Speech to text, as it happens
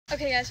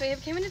Okay guys, so we have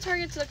came into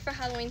Target to look for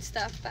Halloween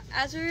stuff, but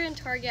as we were in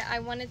Target, I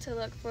wanted to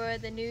look for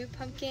the new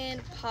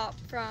pumpkin pop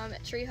from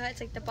Tree Hut.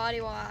 It's like the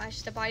body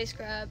wash, the body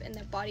scrub, and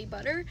the body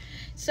butter.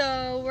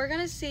 So we're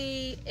gonna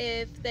see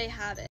if they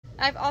have it.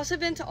 I've also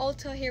been to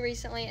Ulta here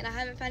recently, and I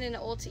haven't found it in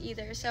Ulta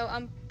either, so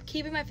I'm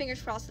keeping my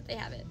fingers crossed that they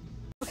have it.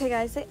 Okay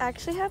guys, they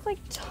actually have like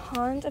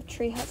tons of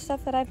Tree Hut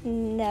stuff that I've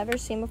never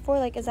seen before.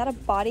 Like, is that a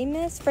body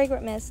mist?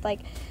 Fragrant mist.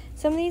 Like,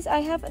 some of these I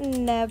have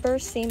never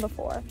seen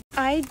before.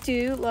 I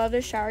do love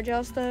their shower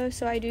gels though,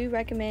 so I do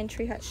recommend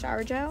Tree Hut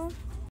shower gel.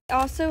 They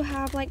also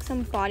have like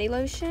some body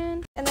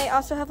lotion, and they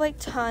also have like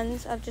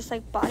tons of just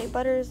like body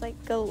butters,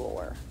 like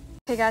galore.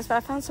 Okay guys, but I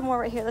found some more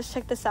right here. Let's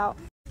check this out.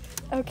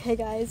 Okay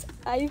guys,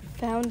 I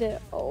found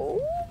it.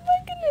 Oh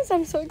my goodness,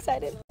 I'm so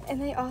excited.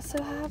 And they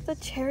also have the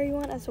cherry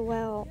one as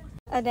well.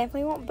 I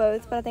definitely want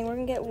both, but I think we're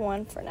gonna get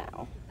one for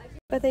now.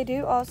 But they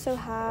do also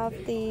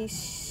have the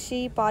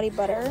She Body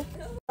Butter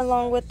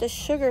along with the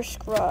Sugar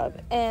Scrub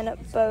in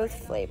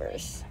both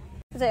flavors.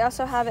 They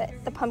also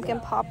have the Pumpkin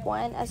Pop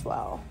one as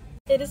well.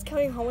 It is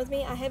coming home with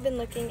me. I have been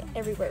looking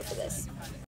everywhere for this.